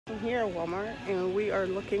I'm here at Walmart and we are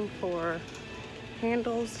looking for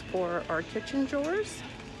handles for our kitchen drawers.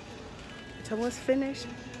 It's almost finished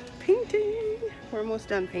painting. We're almost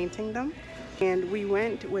done painting them. And we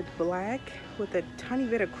went with black with a tiny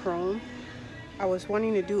bit of chrome. I was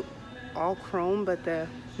wanting to do all chrome, but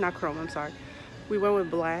not chrome, I'm sorry. We went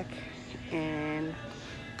with black and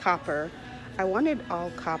copper. I wanted all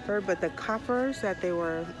copper, but the coppers that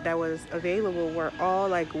was available were all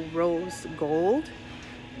like rose gold,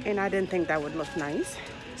 and I didn't think that would look nice.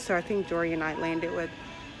 So I think Jory and I landed with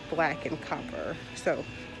black and copper. So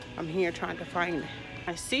I'm here trying to find.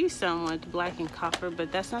 I see some with black and copper,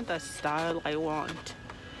 but that's not the style I want.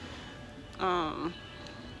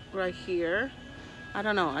 Right here, I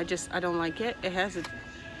don't know. I don't like it. It has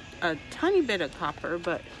a tiny bit of copper,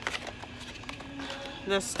 but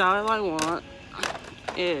the style I want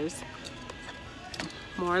is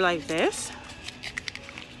more like this.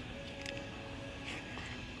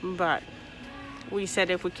 But we said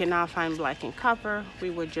if we cannot find black and copper, we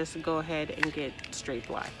would just go ahead and get straight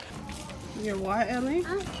black. You're what, Ellie?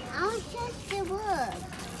 I'll just the wood.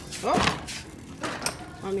 Oh!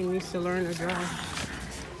 Mommy needs to learn to draw.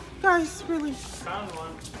 Guys, really? Found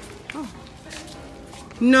one. Oh.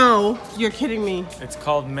 No, you're kidding me. It's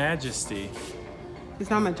called Majesty. It's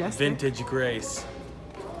not Majestic. Vintage Grace.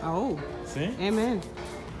 Oh. See? Amen.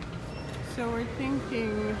 So we're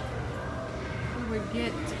thinking we would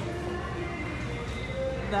get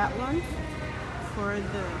that one for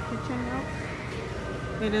the kitchen nook.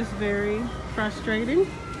 It is very frustrating.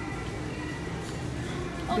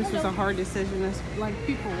 This was a hard decision. It's like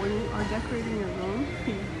people, when you are decorating your room,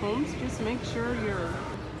 your homes, just make sure your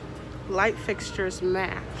light fixtures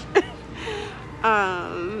match.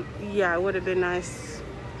 Yeah, it would have been nice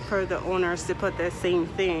for the owners to put that same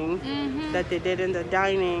thing that they did in the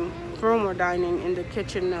dining room or dining in the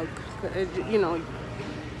kitchen nook. You know,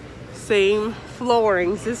 same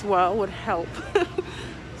floorings as well would help.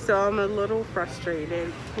 So I'm a little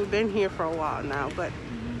frustrated. We've been here for a while now, but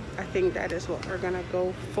I think that is what we're gonna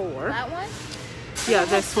go for. That one? Yeah,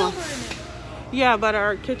 this one. Yeah, but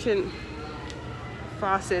our kitchen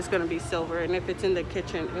faucet is gonna be silver, and if it's in the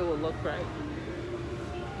kitchen, it will look right.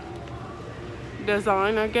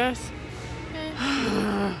 Design, I guess.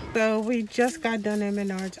 So we just got done at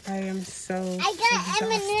Menards. I am so I got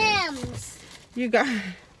M&Ms. You got,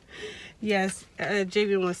 yes,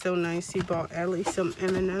 Javian was so nice. He bought Ellie some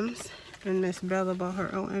M&Ms, and Miss Bella bought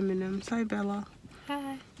her own M&Ms. Hi, Bella.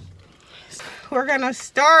 Hi. So we're gonna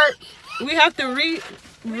start. We have to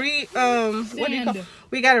what do you call?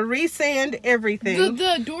 We gotta resand everything.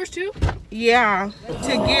 The doors too? Yeah, to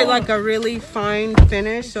get like a really fine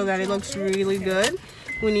finish so that it looks really good.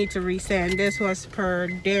 We need to resand. This was per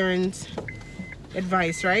Darren's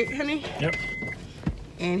advice, right, honey? Yep.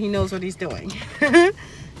 And he knows what he's doing.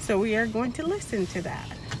 So we are going to listen to that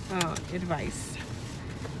advice.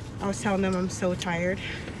 I was telling them I'm so tired.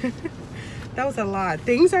 That was a lot.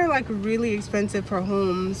 Things are like really expensive for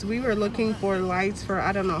homes. We were looking for lights for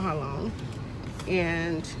I don't know how long.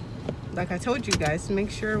 And like I told you guys,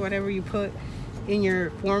 make sure whatever you put in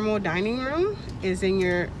your formal dining room is in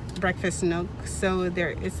your breakfast nook, so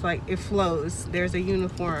it's like it flows. There's a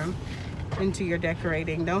uniform into your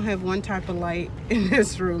decorating. Don't have one type of light in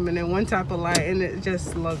this room and then one type of light, and it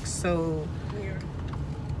just looks so weird,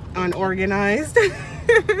 unorganized.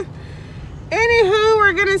 Anywho,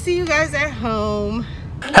 we're gonna see you guys at home.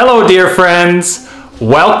 Hello, dear friends.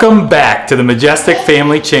 Welcome back to the Majestic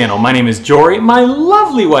Family Channel. My name is Jory. My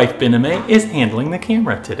lovely wife, Bename, is handling the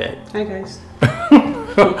camera today. Hi, guys.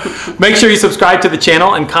 Make sure you subscribe to the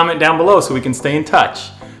channel and comment down below so we can stay in touch.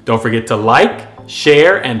 Don't forget to like,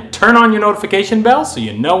 share, and turn on your notification bell so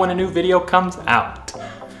you know when a new video comes out.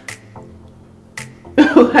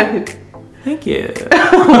 Thank you.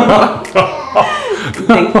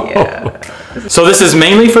 Thank you. So this is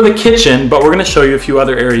mainly for the kitchen, but we're going to show you a few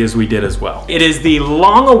other areas we did as well. It is the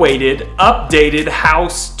long-awaited, updated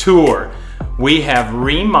house tour. We have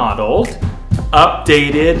remodeled,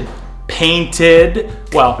 updated, painted.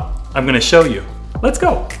 Well, I'm going to show you. Let's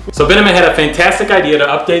go. So Benjamin had a fantastic idea to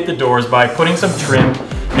update the doors by putting some trim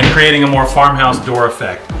and creating a more farmhouse door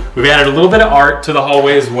effect. We've added a little bit of art to the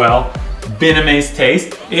hallway as well. Bename's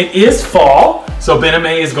taste. It is fall, so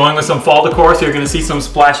Bename is going with some fall decor, so you're going to see some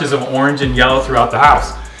splashes of orange and yellow throughout the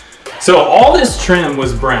house. So all this trim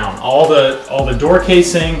was brown. All the door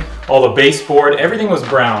casing, all the baseboard, everything was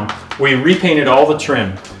brown. We repainted all the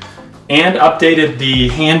trim and updated the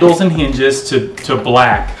handles and hinges to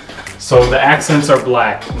black. So the accents are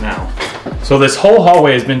black now. So this whole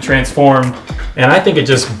hallway has been transformed, and I think it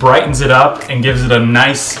just brightens it up and gives it a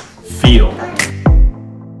nice feel.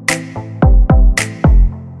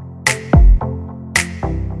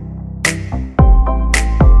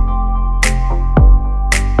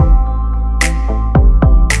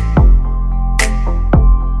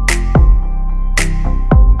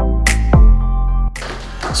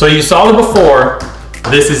 So you saw the before,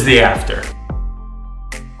 this is the after.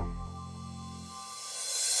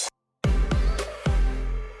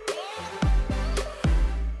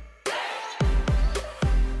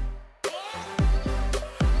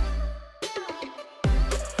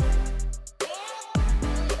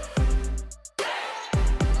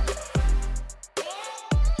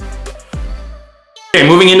 Okay,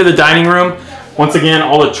 moving into the dining room. Once again,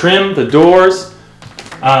 all the trim, the doors,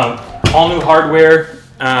 all new hardware.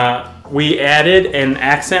 We added an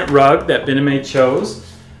accent rug that Ben and May chose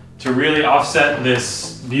to really offset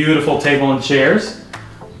this beautiful table and chairs.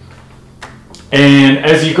 And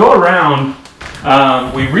as you go around,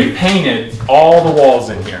 we repainted all the walls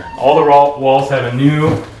in here. All the walls have a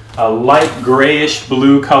new light grayish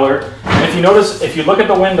blue color. And if you notice, if you look at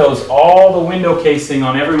the windows, all the window casing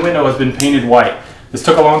on every window has been painted white. This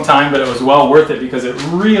took a long time, but it was well worth it because it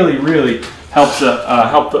really, really helps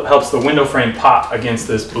the window frame pop against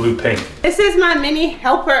this blue paint. This is my mini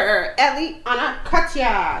helper, Ellie Anna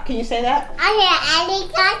Katya. Can you say that?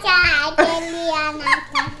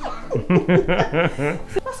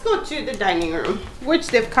 Let's go to the dining room, which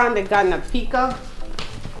they've kind of gotten a peek of.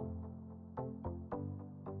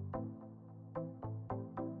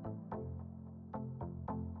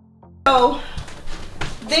 So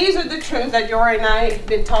these are the trims that Jory and I have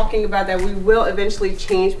been talking about that we will eventually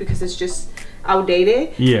change because it's just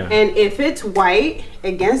outdated. Yeah. And if it's white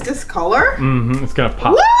against this color, it's gonna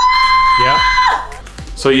pop. Woo! Yeah.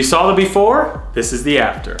 So you saw the before, this is the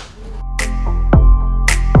after.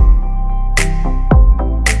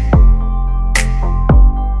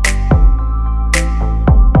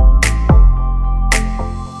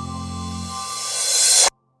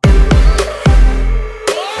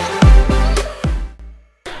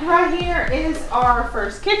 Right here is our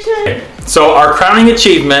first kitchen. Okay. So our crowning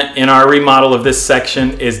achievement in our remodel of this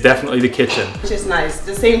section is definitely the kitchen. Which is nice.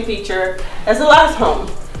 The same feature as the last home,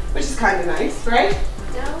 which is kind of nice, right?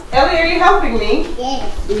 No. Ellie, are you helping me?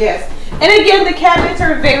 Yes. Yes. And again, the cabinets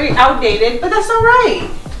are very outdated, but that's all right.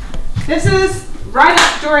 This is right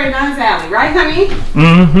up Jory and I's alley, right, honey?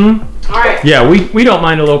 Mm-hmm. All right. Yeah, we don't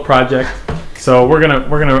mind a little project. So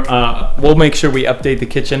we'll make sure we update the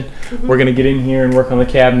kitchen. We're gonna get in here and work on the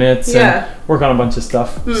cabinets and work on a bunch of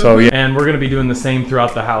stuff. So yeah, and we're gonna be doing the same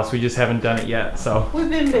throughout the house. We just haven't done it yet. So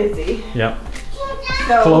we've been busy. Yep.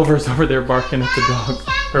 So, Clover's over there barking at the dog,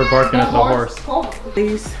 or barking at the horse.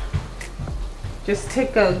 Please just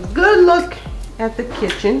take a good look at the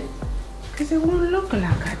kitchen, cause it won't look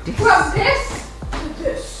like this. From this to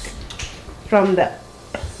this. From the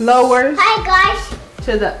lowers. Hi guys.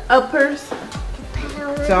 To the uppers.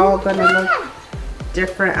 It's all gonna look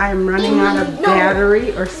different. I'm running out of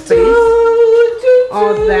battery or space.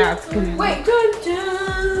 All that's gonna look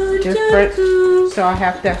different. So I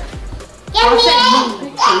have to.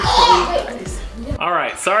 All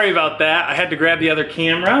right, sorry about that. I had to grab the other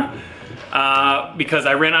camera because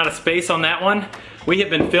I ran out of space on that one. We have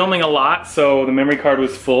been filming a lot, so the memory card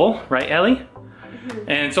was full, right, Ellie?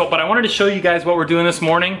 And so, but I wanted to show you guys what we're doing this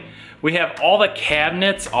morning. We have all the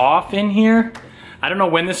cabinets off in here. I don't know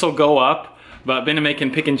when this will go up, but Ben and May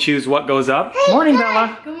can pick and choose what goes up. Hey, morning,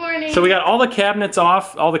 Bella. Good morning. So we got all the cabinets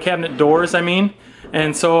off, all the cabinet doors, I mean.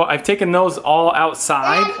 And so I've taken those all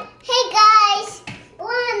outside. Hey guys,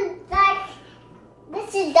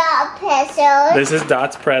 this is Dot Pretzels. This is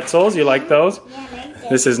Dot's Pretzels. You like those? Yeah, I like them.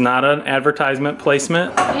 This is not an advertisement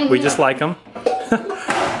placement. We just like them.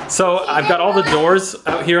 So I've got all the doors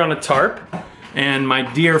out here on a tarp. And my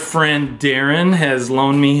dear friend Darren has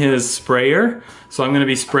loaned me his sprayer. So I'm going to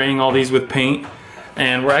be spraying all these with paint.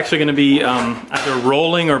 And we're actually going to be either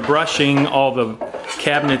rolling or brushing all the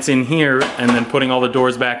cabinets in here and then putting all the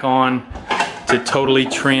doors back on to totally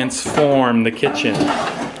transform the kitchen.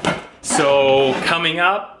 So coming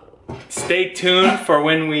up, stay tuned for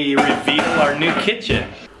when we reveal our new kitchen.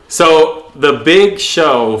 So the big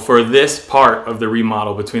show for this part of the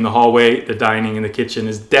remodel between the hallway, the dining, and the kitchen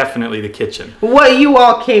is definitely the kitchen. What you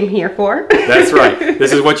all came here for. That's right.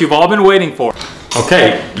 This is what you've all been waiting for.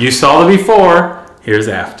 Okay, you saw the before, here's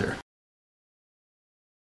after.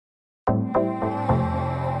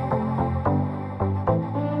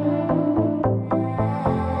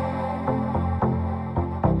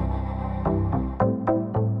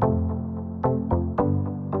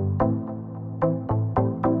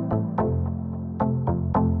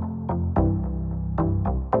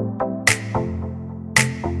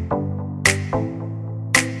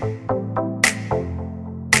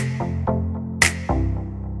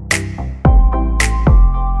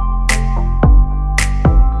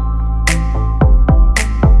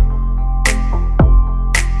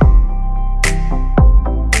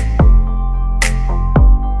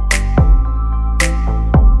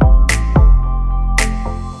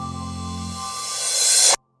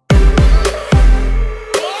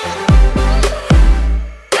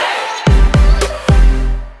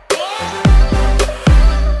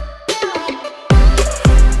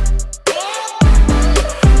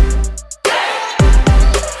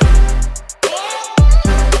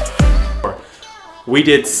 we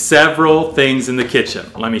did several things in the kitchen.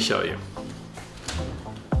 Let me show you.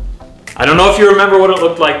 I don't know if you remember what it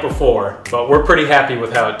looked like before, but we're pretty happy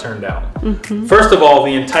with how it turned out. First of all,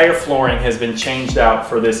 the entire flooring has been changed out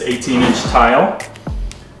for this 18-inch tile,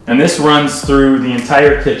 and this runs through the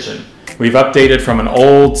entire kitchen. We've updated from an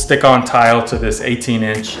old stick-on tile to this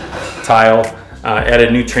 18-inch tile,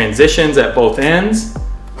 added new transitions at both ends,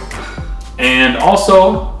 and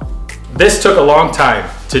also, this took a long time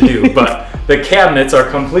to do, but the cabinets are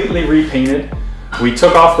completely repainted. We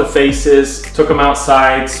took off the faces, took them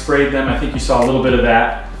outside, sprayed them. I think you saw a little bit of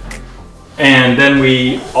that. And then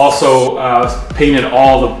we also painted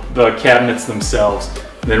all the cabinets themselves,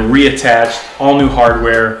 then reattached all new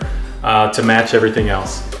hardware to match everything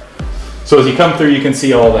else. So as you come through, you can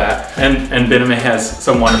see all that. And Benjamin has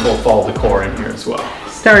some wonderful fall decor in here as well.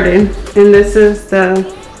 Started, and this is the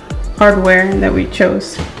hardware that we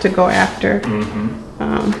chose to go after.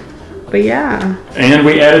 But yeah. And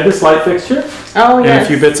we added this light fixture. Oh, yes. And a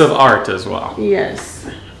few bits of art as well. Yes.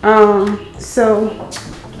 So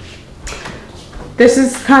this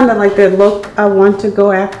is kind of like the look I want to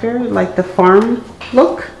go after, like the farm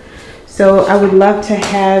look. So I would love to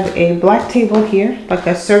have a black table here, like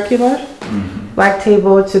a circular black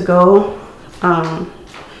table to go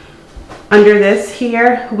under this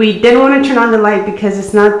here. We didn't want to turn on the light because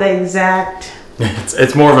it's not the exact.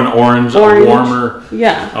 It's more of an orange, a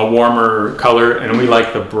warmer color, and we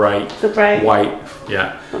like the bright white.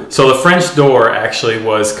 Yeah. So the French door actually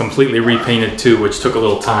was completely repainted too, which took a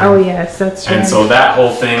little time. Oh yes, that's right. And so that whole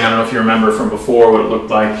thing, I don't know if you remember from before what it looked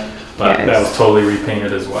like, but that was totally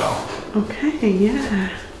repainted as well. Okay, yeah.